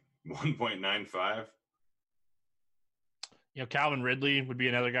Jackson, 1.95. Calvin Ridley would be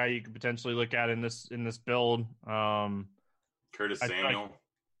another guy you could potentially look at in this build. Curtis Samuel.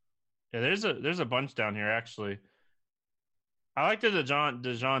 There's a bunch down here actually. I like the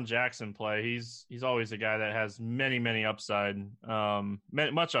DeJean Jackson play. He's always a guy that has many upside,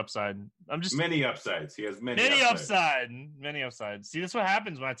 much upside. Many upsides. He has many upside. See, that's what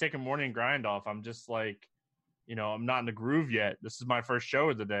happens when I take a morning grind off. I'm just like, I'm not in the groove yet. This is my first show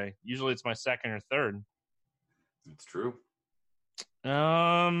of the day. Usually it's my second or third. That's true.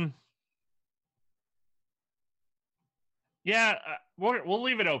 Yeah, we'll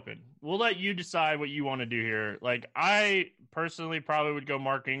leave it open. We'll let you decide what you want to do here. Like, I personally probably would go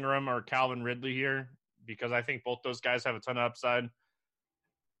Mark Ingram or Calvin Ridley here because I think both those guys have a ton of upside.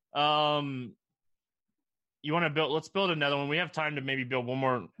 You want to build? Let's build another one. We have time to maybe build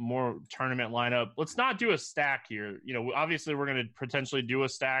one more tournament lineup. Let's not do a stack here. Obviously we're going to potentially do a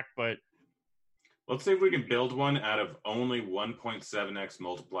stack, but let's see if we can build one out of only 1.7x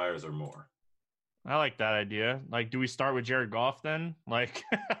multipliers or more. I like that idea. Like, do we start with Jared Goff then? Like,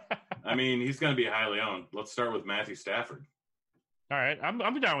 I mean, he's going to be highly owned. Let's start with Matthew Stafford. All right, I'm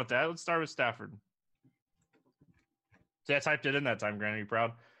down with that. Let's start with Stafford. See, I typed it in that time, Grant. Are you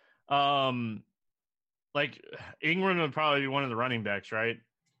proud? Like, Ingram would probably be one of the running backs, right?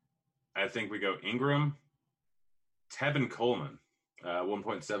 I think we go Ingram, Tevin Coleman,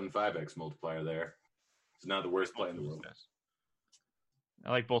 1.75x multiplier there. It's not the worst play in the world. I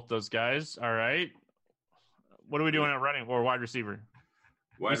like both those guys. All right. What are we doing at running or wide receiver?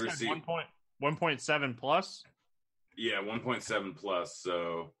 Wide receiver. 1.7 plus? Yeah, 1.7 plus.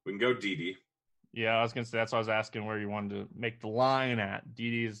 So we can go DD. Yeah, I was going to say that's what I was asking where you wanted to make the line at.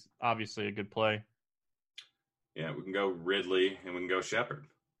 DD is obviously a good play. Yeah, we can go Ridley and we can go Shepard.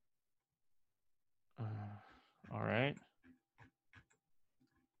 All right.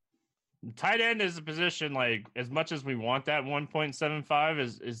 Tight end is a position, like, as much as we want that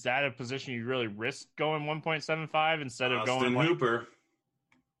 1.75, is that a position you really risk going 1.75 instead of Austin going Hooper?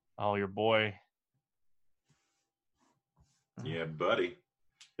 Oh, your boy. Yeah, buddy.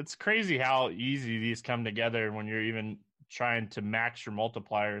 It's crazy how easy these come together when you're even trying to max your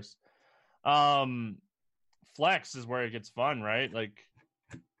multipliers. Flex is where it gets fun, right? Like,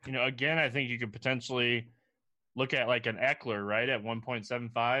 again, I think you could potentially look at like an Eckler, right, at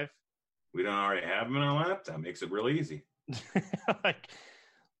 1.75. We don't already have him in our lap. That makes it really easy. All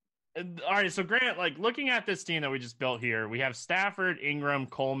right, so Grant, like, looking at this team that we just built here, we have Stafford, Ingram,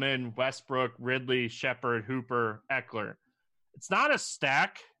 Coleman, Westbrook, Ridley, Shepard, Hooper, Eckler. It's not a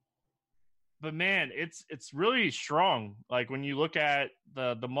stack, but man, it's really strong. Like, when you look at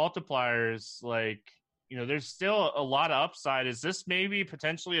the multipliers, like, there's still a lot of upside. Is this maybe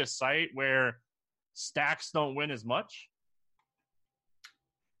potentially a site where stacks don't win as much?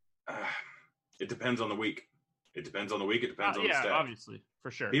 It depends on the week. It depends on the week. It depends on the stack. Yeah, obviously,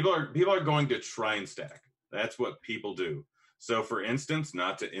 for sure. People are going to try and stack. That's what people do. So, for instance,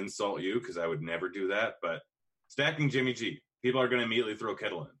 not to insult you, because I would never do that, but stacking Jimmy G, people are going to immediately throw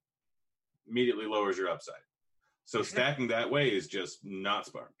Kittle in. Immediately lowers your upside. So stacking that way is just not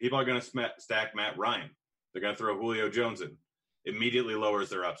smart. People are going to stack Matt Ryan. They're going to throw Julio Jones in. Immediately lowers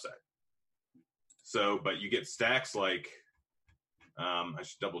their upside. So, but you get stacks like, I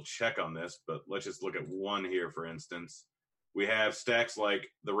should double check on this, but let's just look at one here, for instance. We have stacks like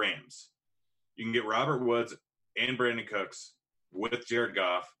the Rams. You can get Robert Woods and Brandon Cooks with Jared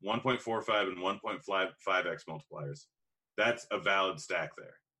Goff, 1.45 and 1.5x multipliers. That's a valid stack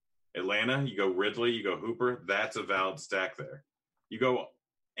there. Atlanta, you go Ridley, you go Hooper. That's a valid stack there. You go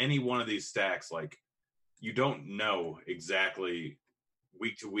any one of these stacks, like, you don't know exactly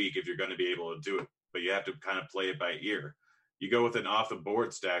week to week if you're going to be able to do it, but you have to kind of play it by ear. You go with an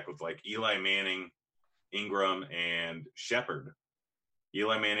off-the-board stack with, like, Eli Manning, Ingram, and Shepard.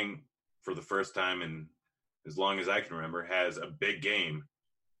 Eli Manning, for the first time in as long as I can remember, has a big game,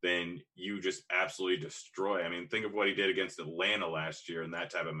 then you just absolutely destroy. I mean, think of what he did against Atlanta last year in that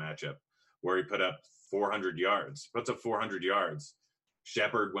type of matchup, where he put up 400 yards. Puts up 400 yards.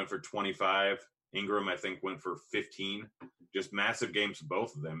 Shepard went for 25. Ingram, I think, went for 15. Just massive games for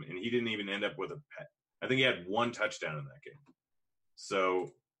both of them, and he didn't even end up with I think he had one touchdown in that game. So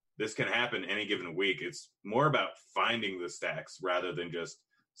this can happen any given week. It's more about finding the stacks rather than just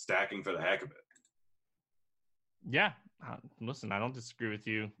stacking for the heck of it. Yeah. Listen, I don't disagree with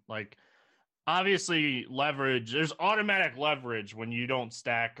you. Like, obviously, leverage, there's automatic leverage when you don't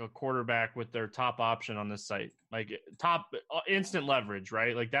stack a quarterback with their top option on this site. Like, top instant leverage,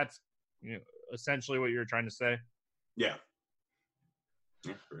 right? Like, that's essentially what you're trying to say. Yeah.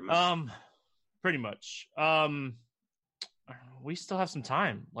 Pretty much. We still have some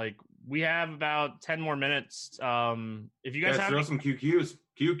time. Like, we have about 10 more minutes. If you guys throw some QQs.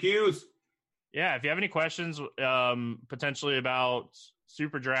 Yeah, if you have any questions potentially about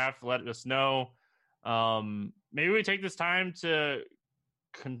Super Draft, let us know. Maybe we take this time to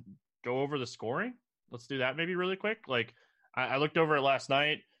go over the scoring. Let's do that maybe really quick. Like, I looked over it last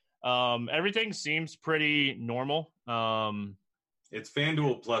night. Everything seems pretty normal. It's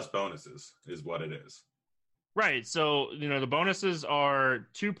FanDuel plus bonuses is what it is. Right. So, the bonuses are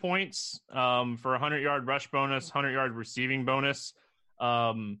 2 points for a 100-yard rush bonus, 100-yard receiving bonus,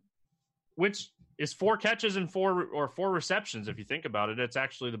 which is 4 catches and 4 receptions. If you think about it, it's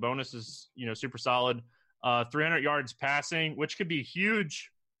actually the bonus is, super solid. 300 yards passing, which could be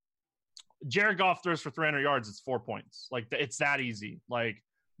huge. Jared Goff throws for 300 yards. It's 4 points. Like, it's that easy. Like,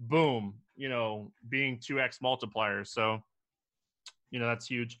 boom, being 2x multipliers. So, that's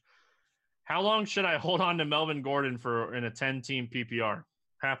huge. How long should I hold on to Melvin Gordon for in a 10-team PPR?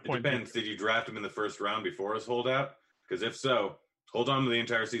 Half point. It depends. PPR. Did you draft him in the first round before his holdout? Because if so, hold on to the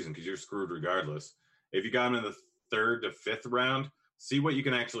entire season because you're screwed regardless. If you got him in the 3rd to 5th round, see what you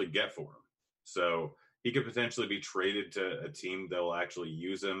can actually get for him. So he could potentially be traded to a team that will actually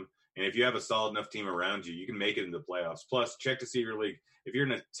use him. And if you have a solid enough team around you, you can make it into the playoffs. Plus, check to see your league. If you're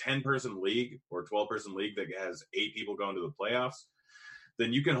in a 10-person league or 12-person league that has 8 people going to the playoffs,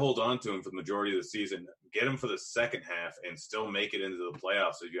 then you can hold on to him for the majority of the season, get him for the second half, and still make it into the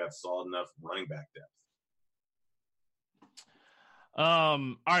playoffs if you have solid enough running back depth.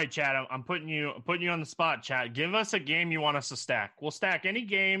 All right, Chad, I'm putting you on the spot, Chad. Give us a game you want us to stack. We'll stack any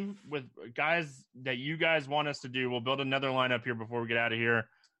game with guys that you guys want us to do. We'll build another lineup here before we get out of here.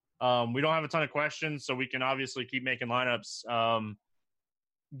 We don't have a ton of questions, so we can obviously keep making lineups.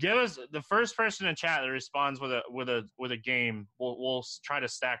 Give us the first person in chat that responds with a game. We'll try to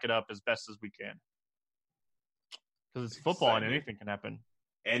stack it up as best as we can. Because it's football and anything can happen.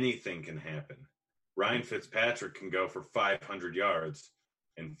 Anything can happen. Ryan Fitzpatrick can go for 500 yards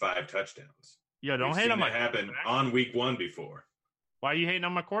and 5 touchdowns. Yeah, don't hate on my happen on week 1 before. Why are you hating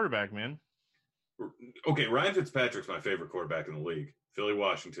on my quarterback, man? Okay, Ryan Fitzpatrick's my favorite quarterback in the league. Philly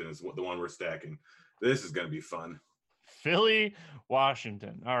Washington is the one we're stacking. This is going to be fun. Philly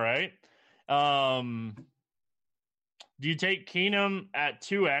Washington. All right. Do you take Keenum at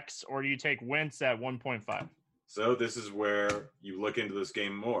 2x or do you take Wentz at 1.5? So this is where you look into this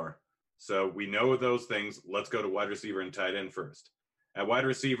game more. So we know those things. Let's go to wide receiver and tight end first. At wide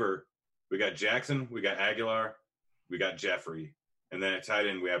receiver, we got Jackson, we got Aguilar, we got Jeffrey, and then at tight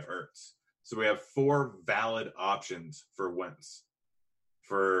end we have Ertz. So we have 4 valid options for Wentz.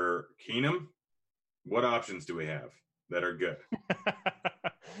 For Keenum, what options do we have that are good?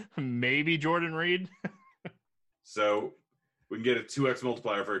 Maybe Jordan Reed. So we can get a 2x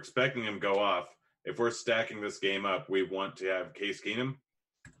multiplier for expecting him to go off. If we're stacking this game up, we want to have Case Keenum.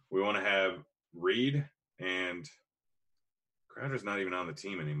 We want to have Reed, and Crowder's not even on the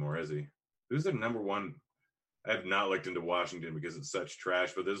team anymore, is he? Who's the number one? I have not looked into Washington because it's such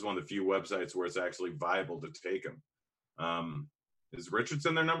trash, but this is one of the few websites where it's actually viable to take him. Is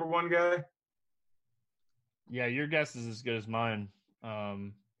Richardson their number 1 guy? Yeah, your guess is as good as mine. I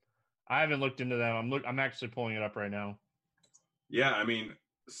haven't looked into them. I'm actually pulling it up right now. Yeah, I mean,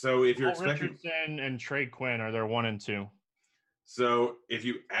 so if you're expecting Richardson and Trey Quinn are their 1 and 2. So if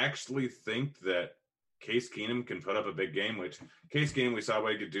you actually think that Case Keenum can put up a big game, which Case Keenum we saw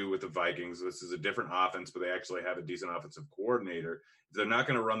what he could do with the Vikings. This is a different offense, but they actually have a decent offensive coordinator. They're not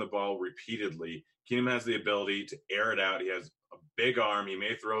going to run the ball repeatedly. Keenum has the ability to air it out. He has a big arm. He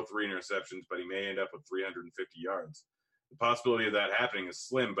may throw 3 interceptions, but he may end up with 350 yards. The possibility of that happening is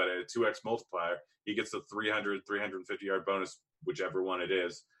slim, but at a 2x multiplier, he gets the 300, 350-yard bonus, whichever one it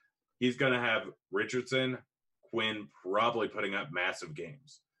is. He's going to have Richardson, Quinn probably putting up massive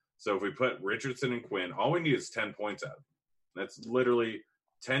games. So if we put Richardson and Quinn, all we need is 10 points out of them. That's literally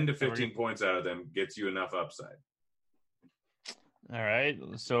 10 to 15 points out of them gets you enough upside. All right.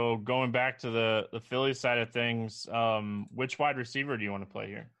 So going back to the Philly side of things, which wide receiver do you want to play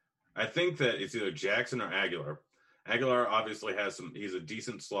here? I think that it's either Jackson or Aguilar. Aguilar obviously he's a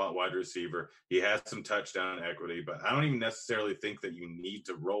decent slot wide receiver. He has some touchdown equity, but I don't even necessarily think that you need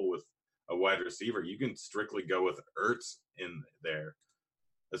to roll with a wide receiver. You can strictly go with Ertz in there.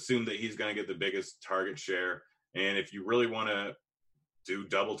 Assume that he's going to get the biggest target share. And if you really want to do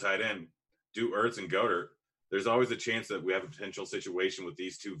double tight end, do Ertz and Goddard. There's always a chance that we have a potential situation with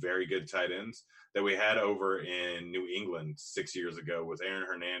these 2 very good tight ends that we had over in New England 6 years ago with Aaron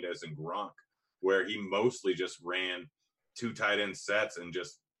Hernandez and Gronk, where he mostly just ran 2 tight end sets and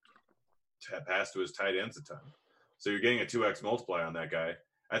just passed to his tight ends a ton. So you're getting a 2x multiplier on that guy.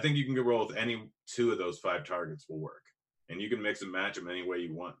 I think you can go roll with any 2 of those 5 targets will work. And you can mix and match them any way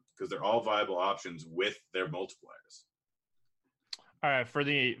you want because they're all viable options with their multipliers. All right, for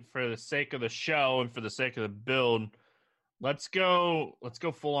the sake of the show and for the sake of the build, let's go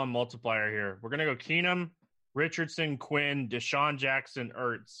full on multiplier here. We're gonna go Keenum, Richardson, Quinn, Deshaun Jackson,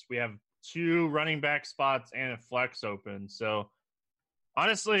 Ertz. We have 2 running back spots and a flex open. So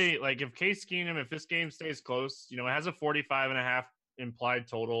honestly, like if Case Keenum, if this game stays close, it has a 45.5 implied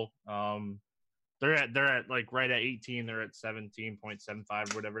total. They're at like right at 18. They're at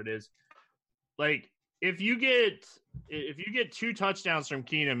 17.75, whatever it is. Like if you get 2 touchdowns from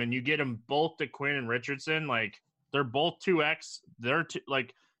Keenum and you get them both to Quinn and Richardson, like they're both 2x. They're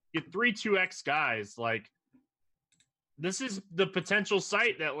like get 3 2x guys. Like this is the potential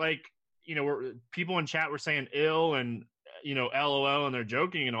site that like people in chat were saying ill and LOL and they're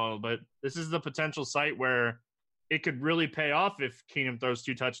joking and all, but this is the potential site where it could really pay off if Keenum throws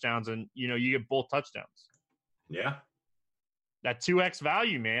 2 touchdowns and you get both touchdowns. Yeah, that 2x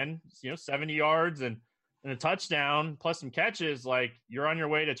value, man. 70 yards and a touchdown plus some catches, like you're on your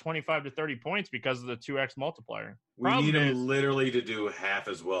way to 25 to 30 points because of the 2x multiplier. We need him literally to do half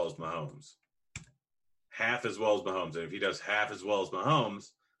as well as Mahomes. Half as well as Mahomes. And if he does half as well as Mahomes,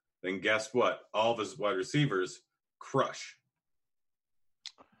 then guess what? All of his wide receivers crush.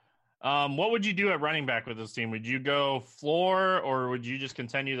 What would you do at running back with this team? Would you go floor or would you just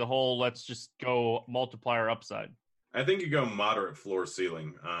continue the whole let's just go multiplier upside? I think you go moderate floor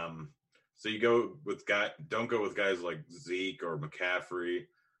ceiling. So you go with don't go with guys like Zeke or McCaffrey.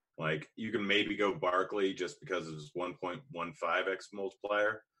 Like you can maybe go Barkley just because of his 1.15x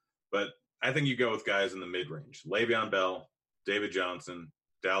multiplier. But I think you go with guys in the mid-range. Le'Veon Bell, David Johnson,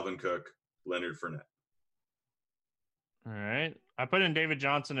 Dalvin Cook, Leonard Fournette. All right. I put in David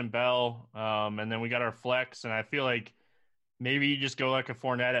Johnson and Bell, and then we got our flex, and I feel like maybe you just go like a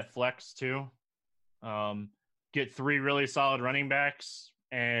Fournette at flex too. Get 3 really solid running backs,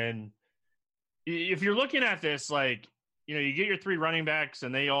 and if you're looking at this, like, you get your 3 running backs,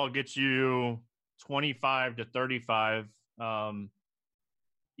 and they all get you 25 to 35.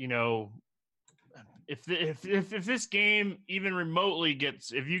 If this game even remotely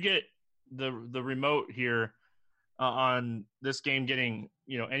gets, if you get the remote here on this game getting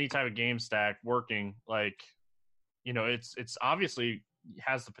any type of game stack working, like it's obviously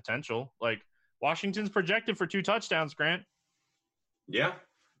has the potential. Like Washington's projected for 2 touchdowns, Grant. Yeah,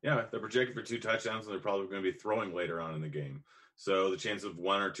 they're projected for 2 touchdowns, and they're probably going to be throwing later on in the game. So the chance of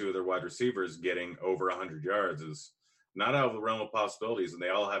 1 or 2 of their wide receivers getting over 100 yards is not out of the realm of possibilities, and they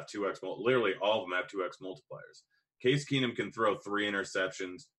all have 2x. Literally, all of them have 2x multipliers. Case Keenum can throw 3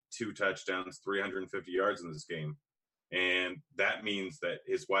 interceptions, 2 touchdowns, 350 yards in this game, and that means that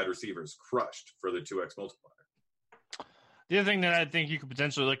his wide receivers crushed for the 2x multiplier. The other thing that I think you could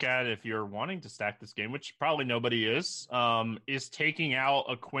potentially look at if you're wanting to stack this game, which probably nobody is taking out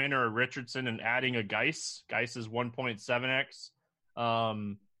a Quinn or a Richardson and adding a Geis. Geis is 1.7x.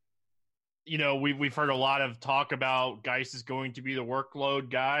 We've heard a lot of talk about Geis is going to be the workload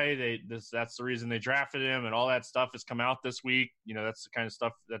guy. That's the reason they drafted him, and all that stuff has come out this week. That's the kind of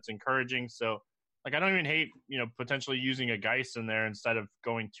stuff that's encouraging. So, like, I don't even hate potentially using a Geis in there instead of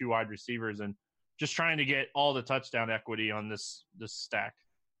going 2 wide receivers and just trying to get all the touchdown equity on this stack.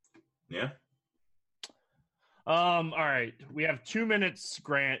 Yeah. All right. We have 2 minutes,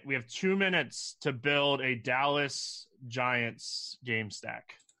 Grant. We have 2 minutes to build a Dallas Giants game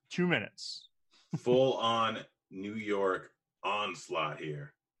stack. 2 minutes. Full on New York onslaught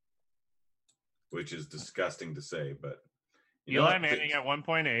here, which is disgusting to say, but Eli Manning at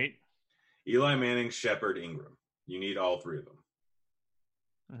 1.8. Eli Manning, Shepard, Ingram. You need all 3 of them.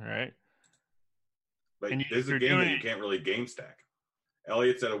 All right. But this is a game that you can't really game stack.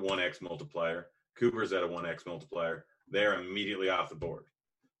 Elliott's at a 1x multiplier. Cooper's at a 1x multiplier. They're immediately off the board.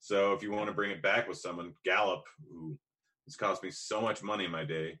 So if you want to bring it back with someone, Gallup, who has cost me so much money in my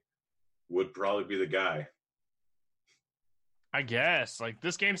day, would probably be the guy. I guess. Like,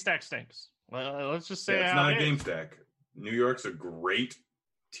 this game stack stinks. Well, let's just say it's not a game stack. New York's a great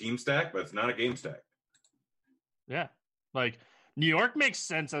team stack, but it's not a game stack. Yeah. Like, New York makes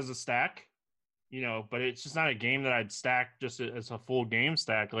sense as a stack, but it's just not a game that I'd stack just as a full game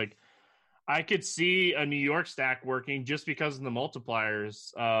stack. Like, I could see a New York stack working just because of the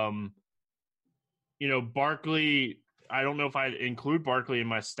multipliers. Barkley, I don't know if I'd include Barkley in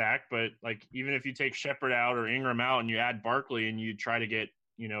my stack, but like, even if you take Shepard out or Ingram out and you add Barkley and you try to get,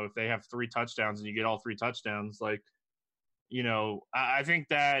 if they have 3 touchdowns and you get all 3 touchdowns, like, I think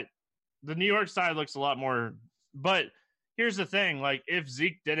that the New York side looks a lot more, but here's the thing, like, if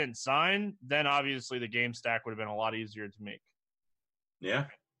Zeke didn't sign, then obviously the game stack would have been a lot easier to make. Yeah.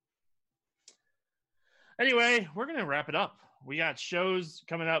 Anyway, we're going to wrap it up. We got shows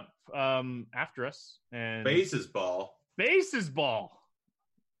coming up after us. And Bases ball.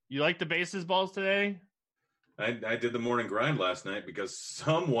 You like the bases balls today? I did the morning grind last night because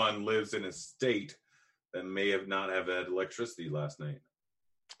someone lives in a state that may have not have had electricity last night.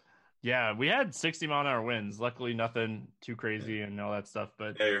 Yeah, we had 60-mile-an-hour winds. Luckily, nothing too crazy and all that stuff.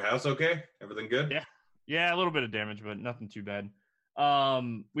 But yeah, your house okay? Everything good? Yeah, a little bit of damage, but nothing too bad.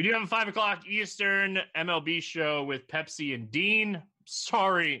 We do have a 5 o'clock Eastern MLB show with Pepsi and Dean.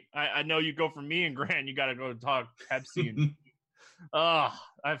 sorry. I know you go for me and Grant. You got to go talk Pepsi. I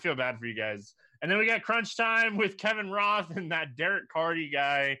feel bad for you guys. And then we got Crunch Time with Kevin Roth and that Derek Carty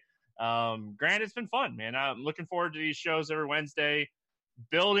guy. Grant, it's been fun, man. I'm looking forward to these shows every Wednesday.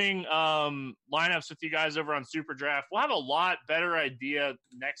 Building lineups with you guys over on Super Draft. We'll have a lot better idea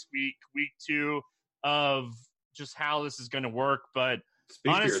next week, week 2, of just how this is going to work. But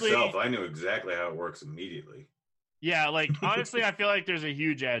speak honestly, for yourself. I knew exactly how it works immediately. Yeah, like, honestly, I feel like there's a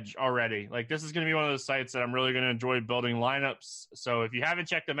huge edge already. Like, this is going to be one of those sites that I'm really going to enjoy building lineups. So if you haven't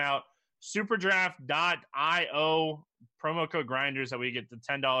checked them out, superdraft.io, promo code Grinders, that we get the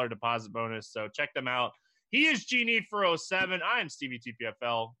 $10 deposit bonus. So check them out. He is G-Need for 07. I am Stevie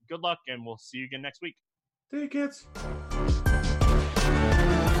TPFL. Good luck, and we'll see you again next week. Tickets.